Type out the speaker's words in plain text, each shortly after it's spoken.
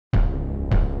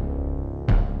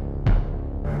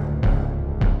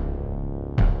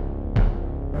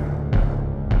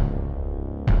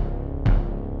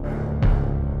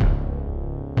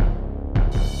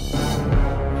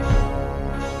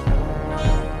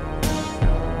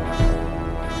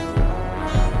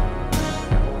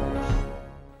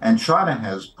China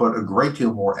has put a great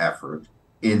deal more effort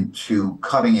into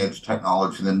cutting-edge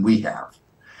technology than we have.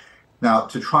 Now,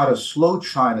 to try to slow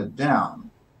China down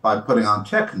by putting on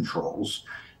tech controls,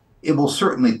 it will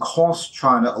certainly cost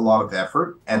China a lot of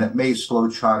effort, and it may slow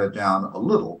China down a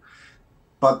little,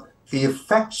 but the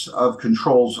effects of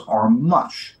controls are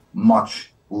much,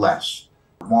 much less.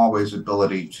 Huawei's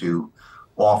ability to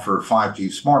offer 5G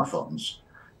smartphones,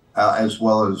 as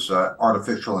well as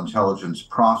artificial intelligence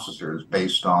processors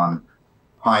based on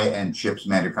high-end chips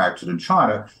manufactured in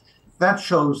China, that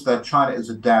shows that China is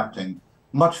adapting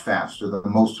much faster than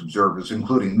most observers,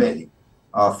 including me,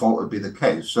 thought would be the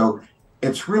case. So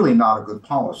it's really not a good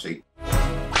policy.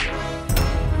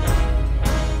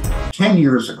 10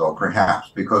 years ago, perhaps,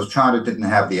 because China didn't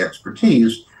have the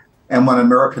expertise, and when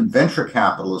American venture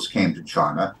capitalists came to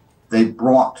China, they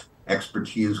brought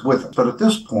expertise with them. But at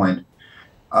this point,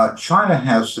 China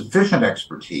has sufficient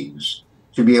expertise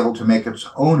to be able to make its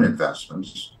own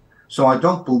investments. So I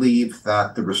don't believe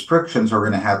that the restrictions are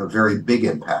going to have a very big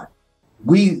impact.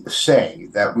 We say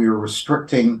that we are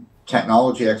restricting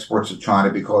technology exports to China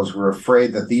because we're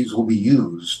afraid that these will be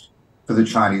used for the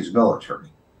Chinese military.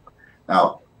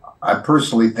 Now, I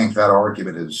personally think that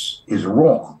argument is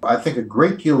wrong. I think a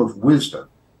great deal of wisdom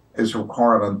is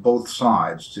required on both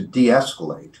sides to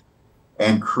de-escalate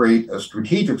and create a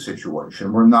strategic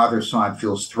situation where neither side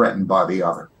feels threatened by the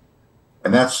other.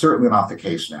 And that's certainly not the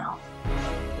case now.